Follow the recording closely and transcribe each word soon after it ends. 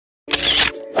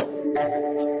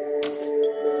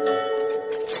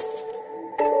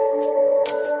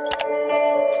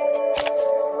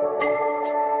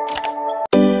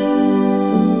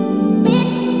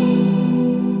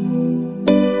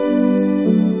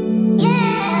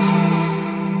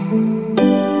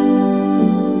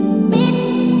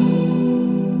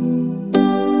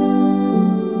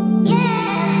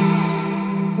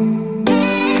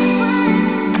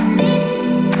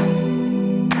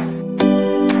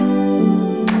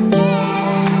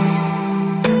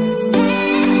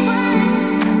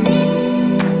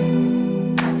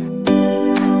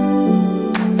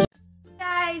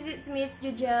It's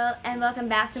Judiel and welcome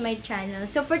back to my channel.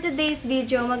 So for today's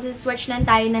video, mag-swatch lang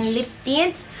tayo ng lip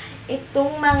tints.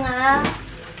 Itong mga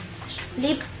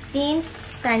lip tints,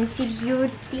 Tancey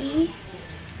Beauty.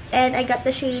 And I got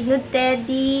the shade Nude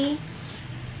Teddy,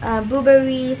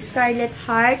 Blueberry, Scarlet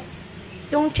Heart.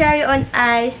 Itong Cherry on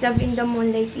Ice, Love in the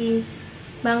Moonlight is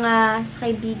mga sa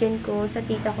kaibigan ko, sa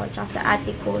tita ko, tsaka sa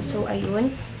ate ko. So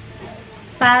ayun.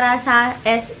 Para sa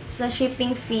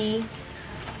shipping fee,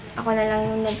 ako na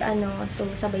lang yung so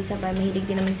sabay-sabay. Mahilig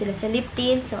din naman sila sa lip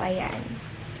tint. So, ayan.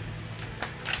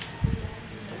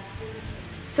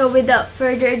 So, without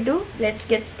further ado, let's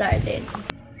get started.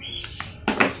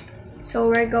 So,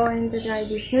 we're going to try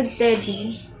this Nude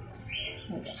Teddy.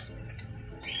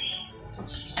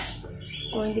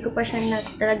 So, hindi ko pa siya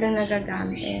talagang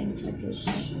nagagamit. So, this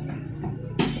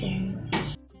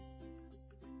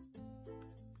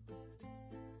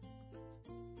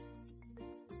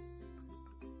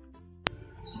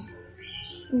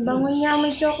ang bango niya,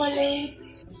 may chocolate.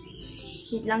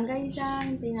 Wait lang guys,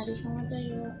 hintayin natin siyang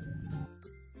matayo.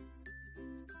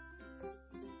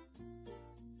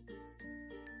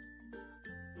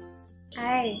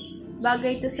 Ay,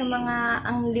 bagay ito sa mga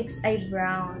ang lips ay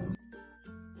brown.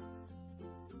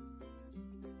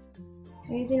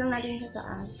 Ayusin lang natin sa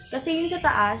taas. Kasi yung sa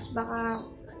taas, baka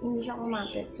hindi siya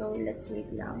kumapit. So, let's wait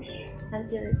lang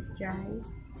until it's dry.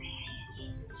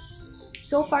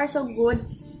 So far, so good.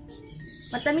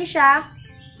 Matamis siya.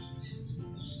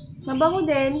 Mabango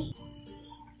din.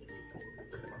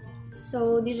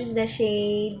 So, this is the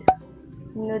shade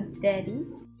Nude Teddy.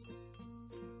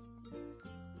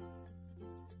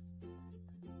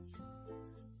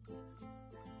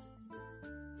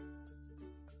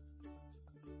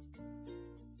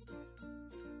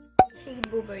 Shade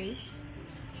Blueberry.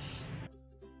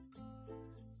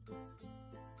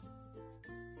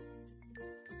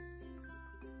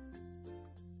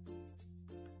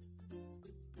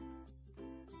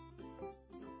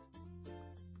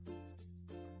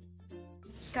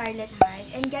 Scarlet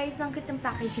Heart. And guys, ang cute ng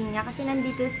packaging niya kasi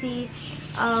nandito si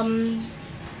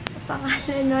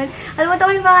pangalan nun. Alam mo ito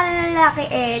yung pangalan ng lalaki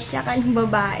tsaka ng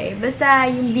babae. Basta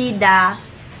yung bida,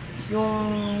 yung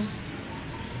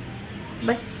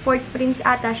fourth prince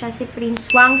ata siya, si Prince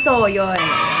Wangso, yun.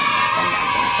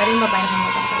 Pero yung babae ng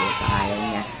pangalan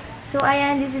niya. So,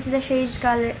 ayan, this is the shade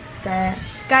Scarlet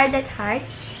Heart.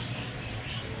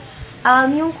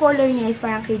 Yung color niya is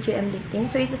parang KJM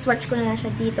Liptint. So, isa-swatch ko na lang siya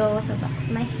dito sa back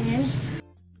of my hand.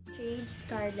 Shade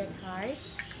Scarlet Heart.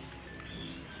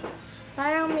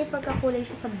 Parang may pagkakulay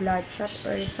siya sa Bloodshot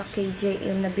or sa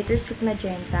KJM na Bittersweet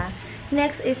Magenta.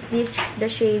 Next is this, the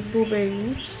shade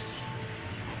Blueberry.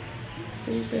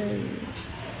 Blueberry.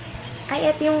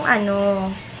 Ay, ito yung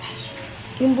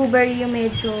yung Blueberry yung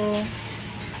medyo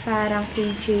parang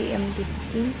KJM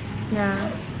Liptint na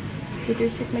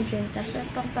Bittersweet Magenta. Pero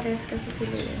pang parehas kasi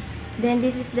sila eh. Then,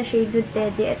 this is the shade Nude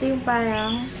Teddy. Ito yung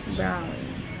parang brown.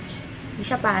 Hindi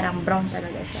siya parang brown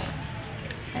talaga siya.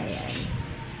 Ayan.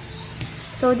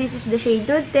 So, this is the shade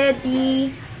Nude Teddy,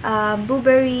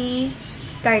 Blueberry,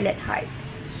 Scarlet Heart.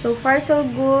 So far, so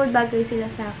good. Bagay sila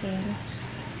sa akin.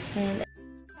 And,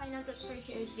 final thought for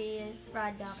this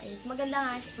product is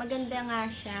maganda nga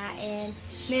siya, and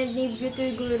many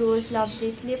beauty gurus love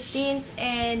this lip tints,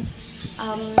 and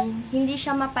hindi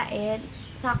siya mapait,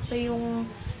 sakto yung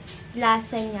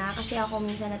lasa niya kasi ako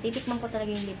minsan natitikman ko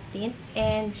talaga yung lip tint,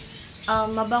 and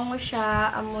mabango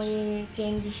siya, amoy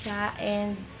candy siya,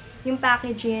 and yung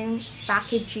packaging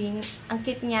ang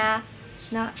cute niya.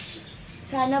 Na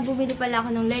sana bumili pala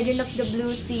ako ng Legend of the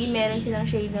Blue Sea, meron silang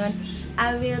shade nun.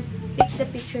 I will pick the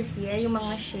picture here, yung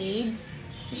mga shades.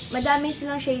 Madami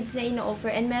silang shades na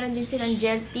ino-offer, and meron din silang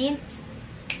gel tints,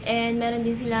 and meron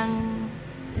din silang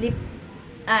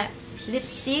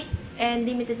lipstick, and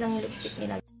limited lang lipstick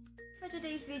nila. For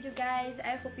today's video guys,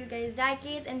 I hope you guys like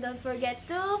it, and don't forget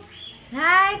to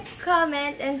like,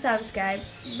 comment, and subscribe.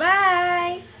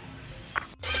 Bye!